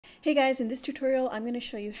Hey guys, in this tutorial I'm going to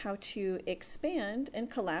show you how to expand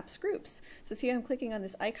and collapse groups. So see, I'm clicking on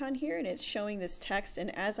this icon here and it's showing this text,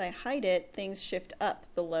 and as I hide it, things shift up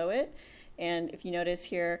below it. And if you notice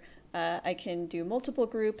here, I can do multiple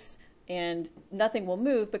groups and nothing will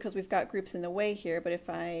move because we've got groups in the way here. But if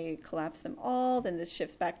I collapse them all, then this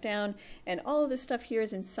shifts back down, and all of this stuff here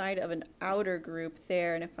is inside of an outer group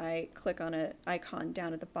there. And if I click on an icon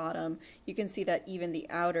down at the bottom, you can see that even the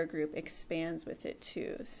outer group expands with it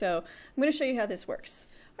too. So I'm going to show you how this works.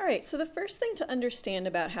 All right, so the first thing to understand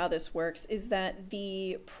about how this works is that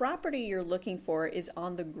the property you're looking for is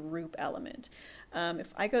on the group element.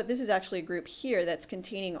 If I go, this is actually a group here that's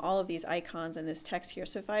containing all of these icons and this text here.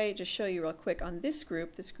 So if I just show you real quick on this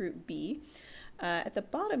group B, at the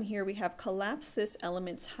bottom here we have collapse this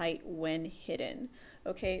element's height when hidden.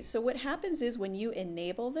 Okay, so what happens is when you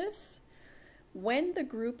enable this, when the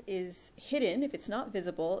group is hidden, if it's not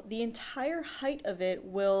visible, the entire height of it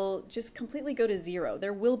will just completely go to 0.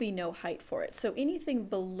 There will be no height for it. So anything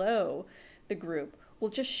below the group will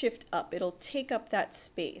just shift up. It'll take up that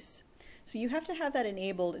space. So you have to have that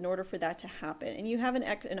enabled in order for that to happen. And you have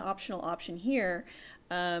an optional option here.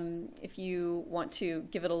 If you want to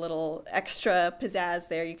give it a little extra pizzazz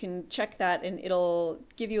there, you can check that and it'll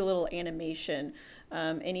give you a little animation.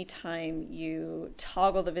 Anytime you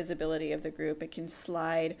toggle the visibility of the group, it can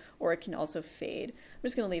slide or it can also fade. I'm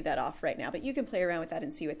just going to leave that off right now, but you can play around with that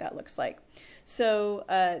and see what that looks like. So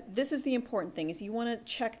this is the important thing, is you want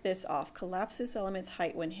to check this off, collapse this element's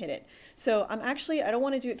height when hidden. So I don't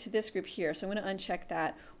want to do it to this group here, so I'm going to uncheck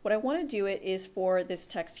that. What I want to do it is for this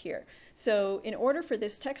text here. So in order for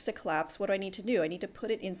this text to collapse, what do I need to do? I need to put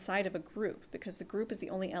it inside of a group, because the group is the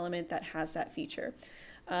only element that has that feature.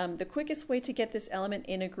 The quickest way to get this element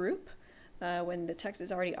in a group when the text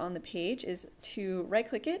is already on the page is to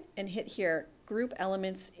right-click it and hit here, Group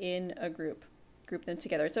Elements in a Group. Group them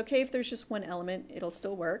together. It's okay if there's just one element, it'll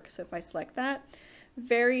still work. So if I select that,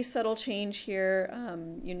 very subtle change here.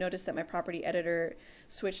 You notice that my property editor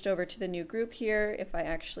switched over to the new group here. If I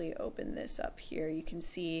actually open this up here, you can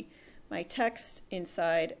see my text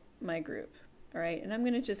inside my group. All right, and I'm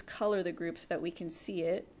going to just color the group so that we can see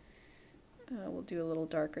it. We'll do a little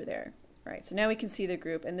darker there. All right, so now we can see the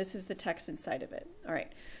group, and this is the text inside of it. All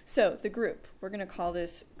right, so the group, we're going to call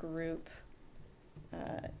this group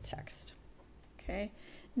text. Okay,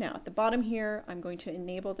 now at the bottom here, I'm going to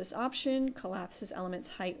enable this option, collapses element's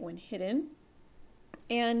height when hidden.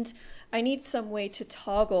 And I need some way to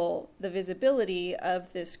toggle the visibility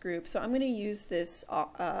of this group, so I'm going to use this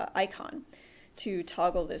icon to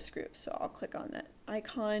toggle this group. So I'll click on that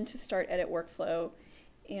icon to start edit workflow,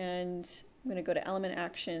 and I'm going to go to element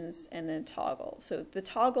actions and then toggle. So the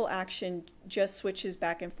toggle action just switches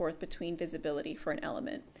back and forth between visibility for an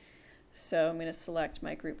element. So I'm going to select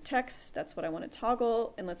my group text. That's what I want to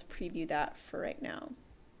toggle, and let's preview that for right now.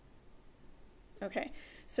 Okay,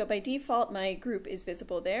 so by default my group is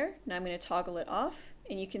visible there. Now I'm going to toggle it off,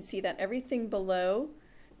 and you can see that everything below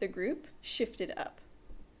the group shifted up.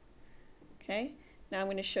 Okay, now I'm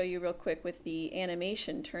going to show you real quick with the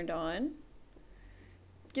animation turned on.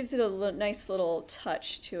 Gives it a nice little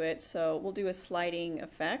touch to it, so we'll do a sliding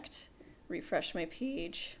effect. Refresh my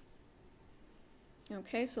page.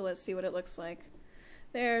 Okay, so let's see what it looks like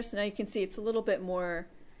there. So now you can see it's a little bit more,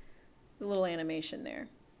 a little animation there.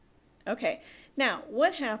 Okay, now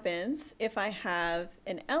what happens if I have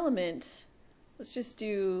an element, let's just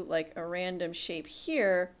do like a random shape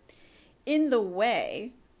here, in the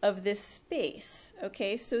way of this space?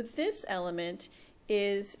 Okay, so this element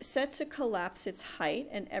is set to collapse its height,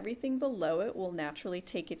 and everything below it will naturally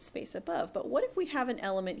take its space above. But what if we have an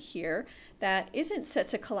element here that isn't set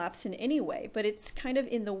to collapse in any way, but it's kind of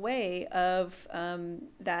in the way of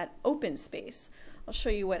that open space? I'll show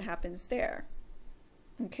you what happens there.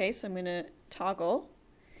 Okay, so I'm going to toggle.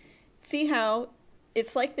 See how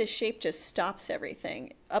it's like this shape just stops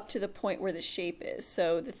everything up to the point where the shape is.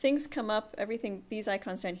 So the things come up, everything, these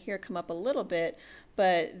icons down here come up a little bit,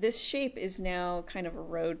 but this shape is now kind of a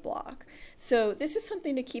roadblock. So this is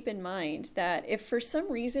something to keep in mind, that if for some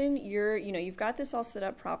reason you've got this all set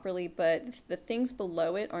up properly, but the things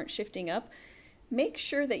below it aren't shifting up, make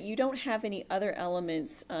sure that you don't have any other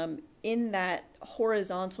elements in that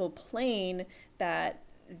horizontal plane that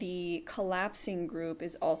the collapsing group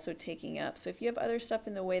is also taking up. So if you have other stuff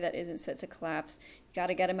in the way that isn't set to collapse, you got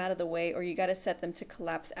to get them out of the way, or you got to set them to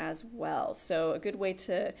collapse as well. So a good way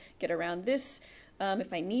to get around this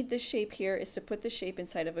if I need this shape here, is to put the shape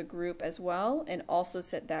inside of a group as well, and also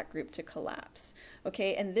set that group to collapse.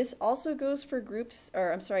 Okay, and this also goes for groups,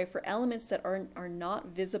 or I'm sorry, for elements that are not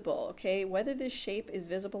visible. Okay, whether this shape is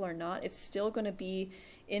visible or not, it's still going to be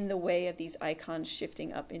in the way of these icons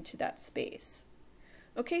shifting up into that space.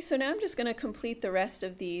 Okay, so now I'm just going to complete the rest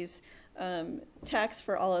of these text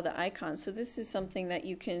for all of the icons. So this is something that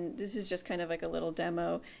you can, this is just kind of like a little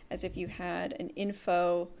demo, as if you had an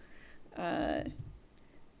info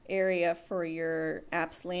area for your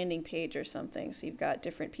app's landing page or something. So you've got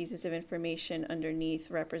different pieces of information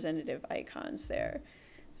underneath representative icons there.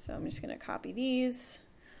 So I'm just going to copy these.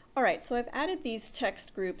 All right, so I've added these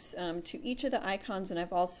text groups to each of the icons, and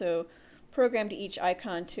I've also programmed each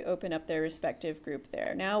icon to open up their respective group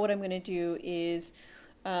there. Now what I'm going to do is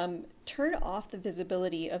turn off the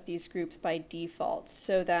visibility of these groups by default,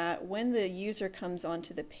 so that when the user comes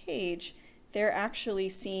onto the page, they're actually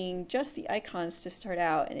seeing just the icons to start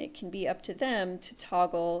out, and it can be up to them to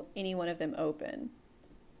toggle any one of them open.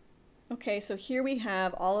 Okay, so here we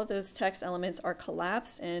have all of those text elements are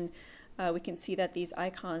collapsed, and we can see that these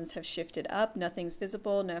icons have shifted up. Nothing's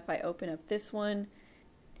visible. Now if I open up this one,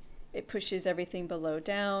 it pushes everything below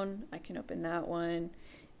down. I can open that one,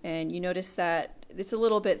 and you notice that it's a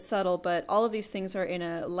little bit subtle, but all of these things are in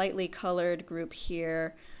a lightly colored group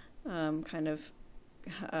here, kind of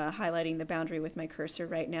highlighting the boundary with my cursor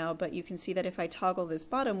right now. But you can see that if I toggle this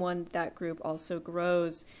bottom one, that group also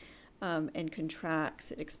grows and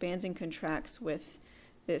contracts. It expands and contracts with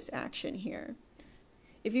this action here.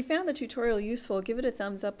 If you found the tutorial useful, give it a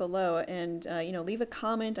thumbs up below, and leave a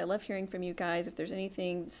comment. I love hearing from you guys. If there's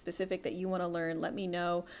anything specific that you want to learn, let me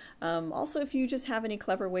know. Also, if you just have any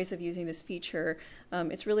clever ways of using this feature,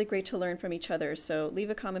 it's really great to learn from each other. So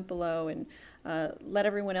leave a comment below and let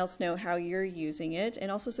everyone else know how you're using it,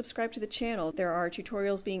 and also subscribe to the channel. There are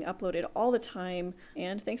tutorials being uploaded all the time,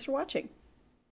 and thanks for watching.